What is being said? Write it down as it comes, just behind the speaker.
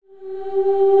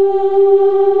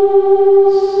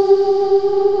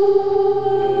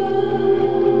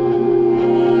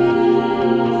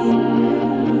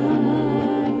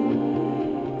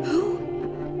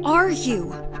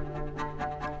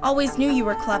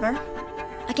clever.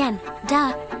 Again,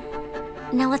 duh.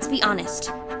 Now let's be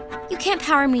honest. You can't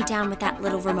power me down with that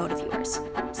little remote of yours.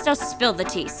 So spill the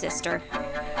tea, sister.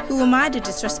 Who am I to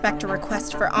disrespect a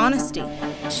request for honesty?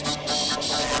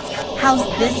 How's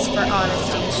this for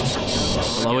honesty?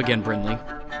 Hello again, Brinley.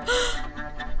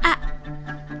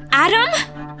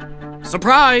 Adam?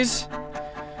 Surprise!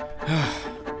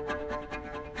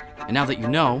 And now that you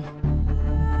know,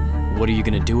 what are you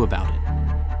gonna do about it?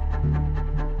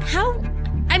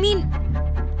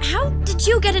 How did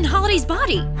you get in Holiday's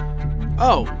body?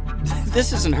 Oh,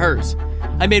 this isn't hers.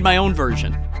 I made my own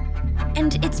version.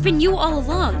 And it's been you all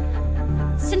along,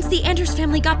 since the Anders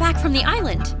family got back from the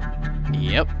island.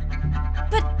 Yep.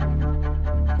 But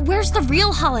where's the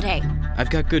real Holiday? I've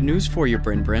got good news for you,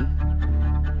 Bryn.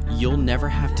 You'll never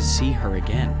have to see her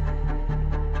again.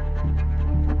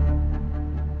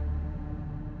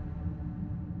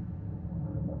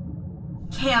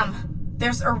 Cam,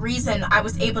 there's a reason I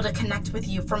was able to connect with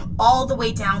you from all the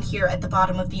way down here at the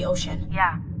bottom of the ocean.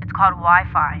 Yeah, it's called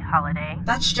Wi-Fi, Holiday.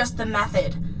 That's just the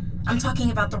method. I'm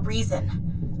talking about the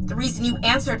reason. The reason you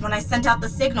answered when I sent out the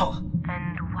signal.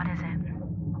 And what is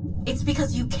it? It's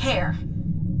because you care.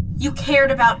 You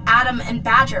cared about Adam and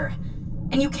Badger.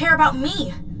 And you care about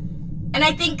me. And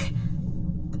I think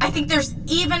there's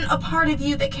even a part of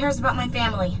you that cares about my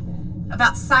family.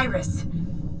 About Cyrus.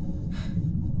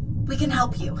 We can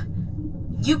help you.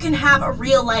 You can have a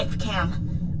real life,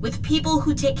 Cam. With people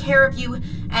who take care of you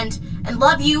and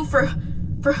love you for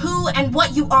who and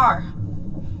what you are.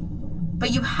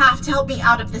 But you have to help me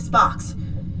out of this box.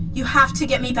 You have to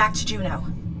get me back to Juneau.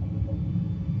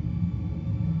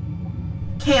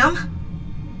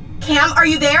 Cam? Cam, are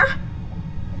you there?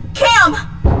 Cam!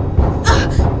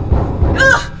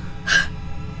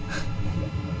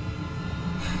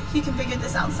 You can figure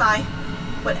this out, Sai.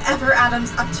 Whatever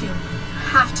Adam's up to, you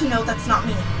have to know that's not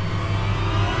me.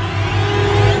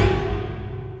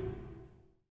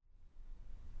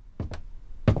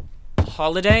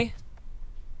 Holiday?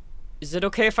 Is it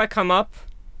okay if I come up?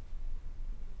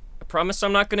 I promise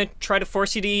I'm not gonna try to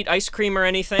force you to eat ice cream or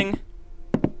anything.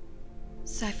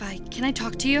 Sci-Fi, can I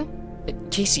talk to you?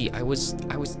 Casey, I was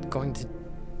going to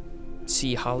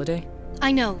see Holiday.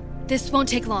 I know, this won't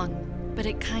take long, but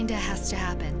it kinda has to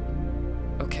happen.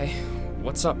 Okay,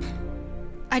 what's up?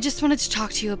 I just wanted to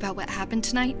talk to you about what happened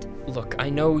tonight. Look, I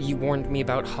know you warned me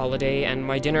about Holiday, and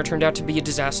my dinner turned out to be a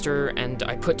disaster, and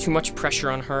I put too much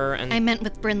pressure on her, and... I meant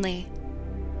with Brinley.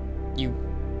 You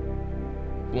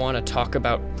want to talk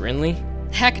about Brinley?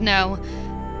 Heck no,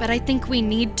 but I think we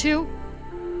need to.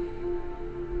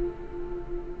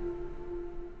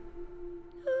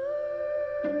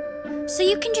 So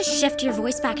you can just shift your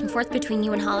voice back and forth between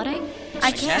you and Holiday?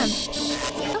 I can.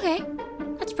 Okay,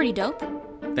 that's pretty dope.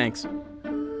 Thanks.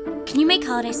 Can you make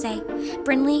Holiday say,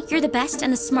 Brinley, you're the best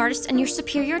and the smartest and you're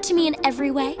superior to me in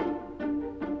every way?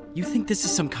 You think this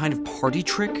is some kind of party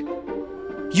trick?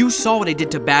 You saw what I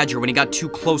did to Badger when he got too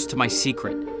close to my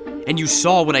secret. And you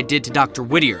saw what I did to Dr.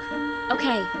 Whittier.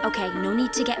 Okay, no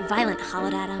need to get violent,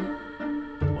 Holiday Adam.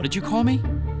 What did you call me?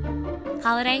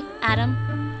 Holiday Adam.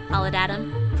 Holiday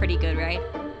Adam. Pretty good, right?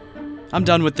 I'm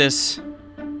done with this.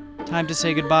 Time to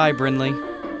say goodbye, Brinley.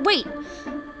 Wait!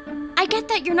 I get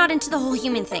that you're not into the whole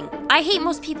human thing. I hate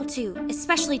most people too,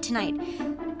 especially tonight.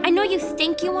 I know you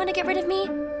think you want to get rid of me,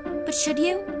 but should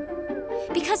you?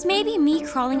 Because maybe me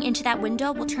crawling into that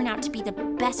window will turn out to be the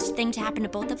best thing to happen to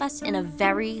both of us in a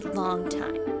very long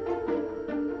time.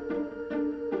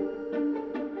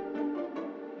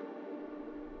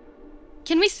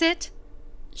 Can we sit?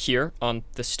 Here, on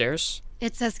the stairs?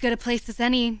 It's as good a place as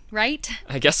any, right?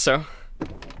 I guess so.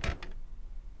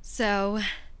 So,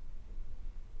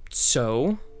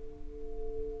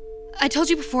 I told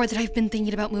you before that I've been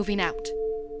thinking about moving out.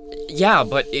 Yeah,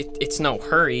 but it's no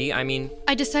hurry. I mean...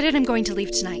 I decided I'm going to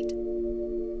leave tonight.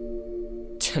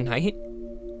 Tonight?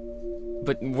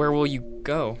 But where will you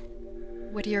go?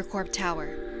 Whittier Corp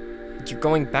Tower. You're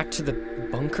going back to the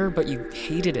bunker, but you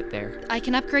hated it there. I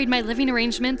can upgrade my living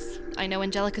arrangements. I know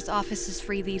Angelica's office is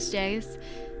free these days.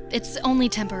 It's only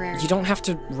temporary. You don't have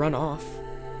to run off.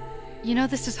 You know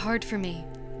this is hard for me,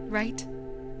 right?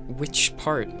 Which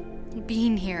part?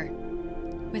 Being here.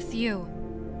 With you.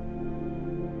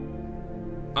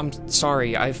 I'm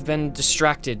sorry, I've been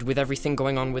distracted with everything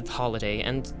going on with Holiday,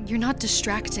 and... You're not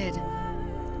distracted.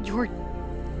 You're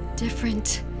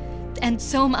different. And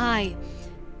so am I.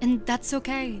 And that's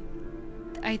okay.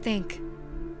 I think.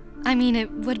 I mean,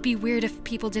 it would be weird if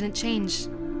people didn't change.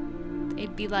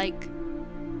 They'd be like...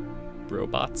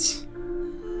 robots?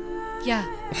 Yeah.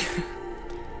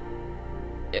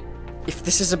 If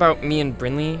this is about me and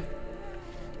Brinley,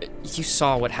 you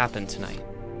saw what happened tonight.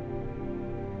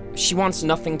 she wants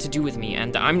nothing to do with me,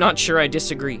 and I'm not sure I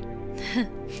disagree.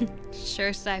 Sure,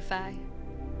 sci-fi.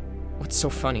 What's so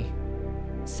funny?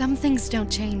 Some things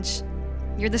don't change.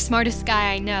 You're the smartest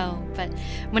guy I know, but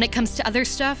when it comes to other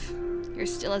stuff, you're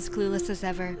still as clueless as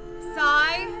ever.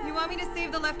 Sai, you want me to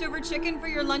save the leftover chicken for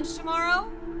your lunch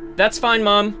tomorrow? That's fine,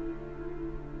 Mom.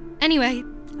 Anyway,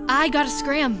 I gotta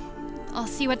scram. I'll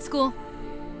see you at school.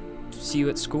 See you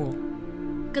at school.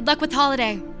 Good luck with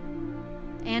Holiday.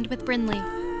 And with Brinley.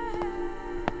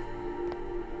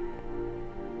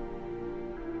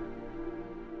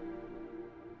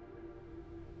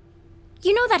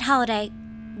 You know that Holiday,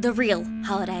 the real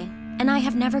Holiday, and I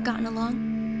have never gotten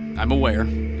along? I'm aware.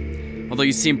 Although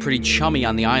you seem pretty chummy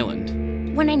on the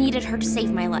island. When I needed her to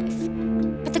save my life.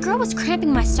 But the girl was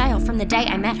cramping my style from the day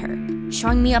I met her.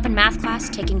 Showing me up in math class,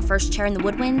 taking first chair in the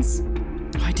woodwinds.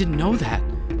 I didn't know that.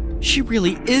 She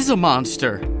really is a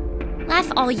monster.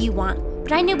 Laugh all you want,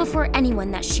 but I knew before anyone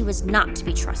that she was not to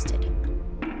be trusted.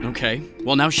 Okay,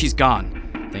 well now she's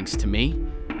gone. Thanks to me.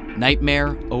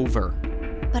 Nightmare over.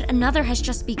 But another has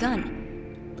just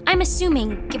begun. I'm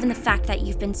assuming, given the fact that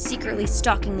you've been secretly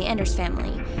stalking the Enders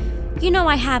family, you know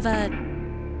I have a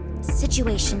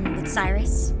situation with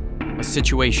Cyrus. A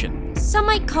situation? Some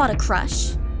might call it a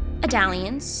crush, a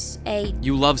dalliance,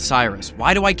 You love Cyrus.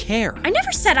 Why do I care? I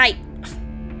never said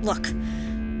Look,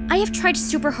 I have tried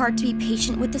super hard to be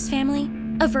patient with this family,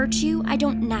 a virtue I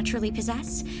don't naturally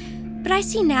possess, but I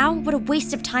see now what a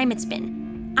waste of time it's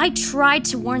been. I tried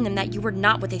to warn them that you were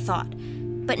not what they thought.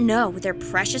 But no, their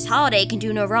precious Holiday can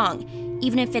do no wrong,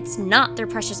 even if it's not their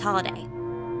precious Holiday.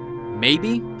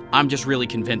 Maybe I'm just really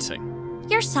convincing.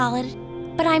 You're solid,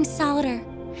 but I'm solider,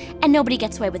 and nobody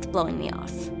gets away with blowing me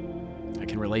off. I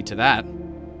can relate to that.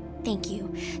 Thank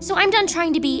you. So I'm done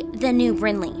trying to be the new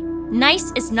Brinley.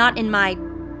 Nice is not in my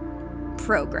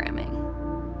programming.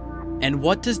 And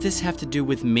what does this have to do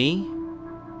with me?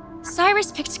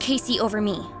 Cyrus picked Casey over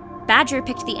me. Badger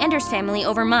picked the Enders family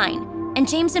over mine. And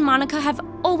James and Monica have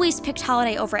always picked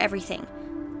Holiday over everything.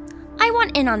 I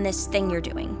want in on this thing you're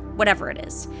doing, whatever it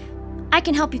is. I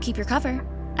can help you keep your cover.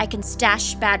 I can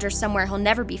stash Badger somewhere he'll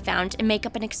never be found and make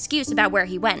up an excuse about where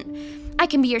he went. I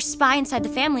can be your spy inside the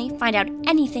family, find out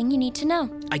anything you need to know.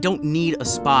 I don't need a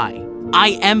spy.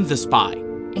 I am the spy.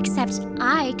 Except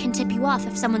I can tip you off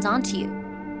if someone's onto you.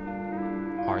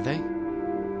 Are they?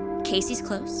 Casey's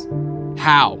close.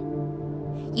 How?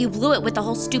 You blew it with the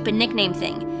whole stupid nickname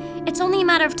thing. It's only a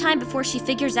matter of time before she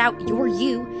figures out you're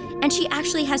you, and she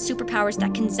actually has superpowers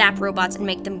that can zap robots and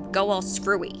make them go all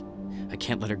screwy. I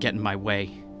can't let her get in my way.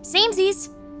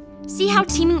 Samesies. See how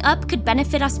teaming up could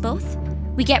benefit us both?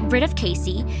 We get rid of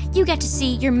Casey, you get to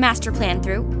see your master plan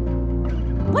through.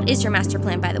 What is your master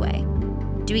plan, by the way?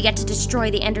 Do we get to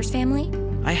destroy the Enders family?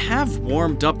 I have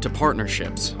warmed up to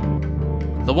partnerships.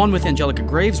 The one with Angelica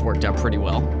Graves worked out pretty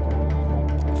well.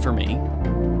 For me.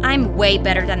 I'm way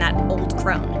better than that old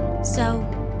crone. So,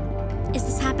 is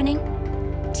this happening?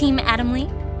 Team Adam Lee?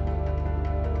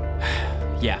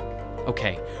 Yeah,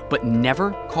 okay. But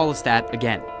never call us that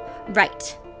again.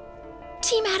 Right.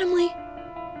 Team Adam Lee.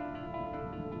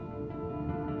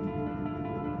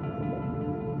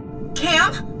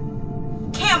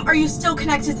 Cam, are you still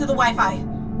connected to the Wi-Fi?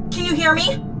 Can you hear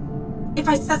me? If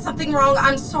I said something wrong,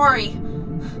 I'm sorry.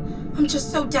 I'm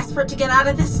just so desperate to get out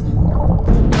of this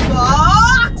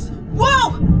box!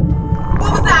 Whoa!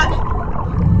 What was that?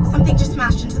 Something just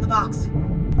smashed into the box.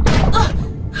 Ugh!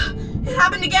 It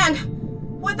happened again.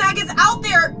 What the heck is out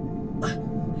there?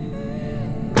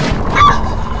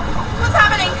 What's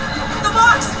happening? The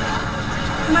box!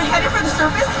 Am I headed for the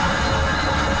surface?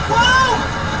 Whoa!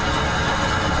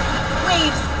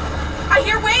 Waves! I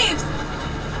hear waves!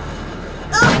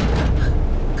 Ugh!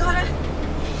 Gotta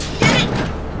get it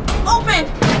open!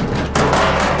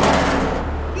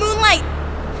 Moonlight!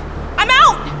 I'm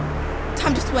out!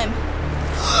 Time to swim.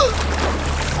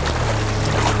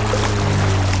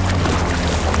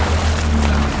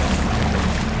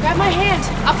 Grab my hand.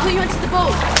 I'll pull you into the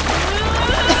boat.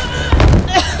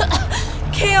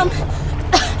 Cam!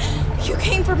 You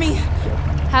came for me.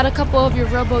 Had a couple of your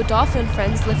robo-dolphin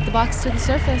friends lift the box to the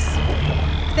surface.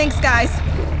 Thanks, guys.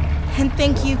 And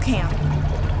thank you, Cam.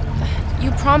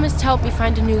 You promised to help me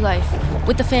find a new life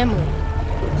with the family.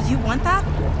 You want that?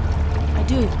 I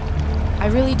do. I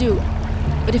really do.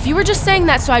 But if you were just saying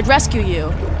that so I'd rescue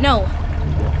you... No.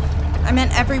 I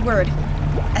meant every word.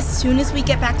 As soon as we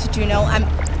get back to Juneau,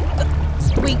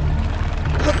 we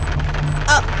hook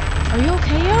up. Are you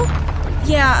okay, yo?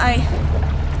 Yeah,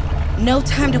 no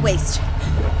time to waste.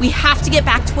 We have to get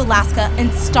back to Alaska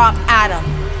and stop Adam.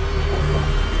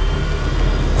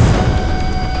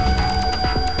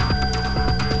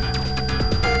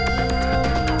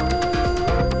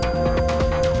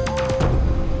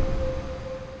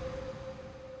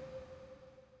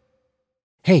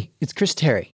 Hey, it's Chris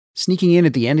Terry, sneaking in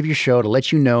at the end of your show to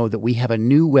let you know that we have a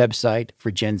new website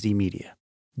for Gen Z Media.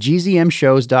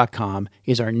 gzmshows.com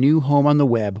is our new home on the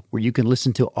web where you can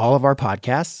listen to all of our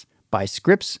podcasts, buy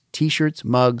scripts, t-shirts,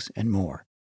 mugs, and more.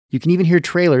 You can even hear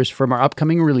trailers from our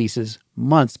upcoming releases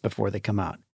months before they come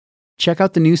out. Check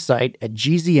out the new site at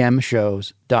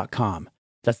gzmshows.com.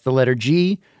 That's the letter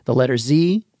G, the letter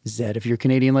Z, Z if you're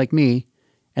Canadian like me,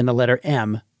 and the letter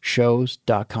M,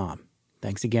 shows.com.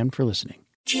 Thanks again for listening.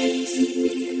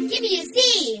 Give me a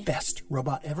Z!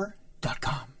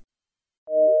 BestRobotEver.com.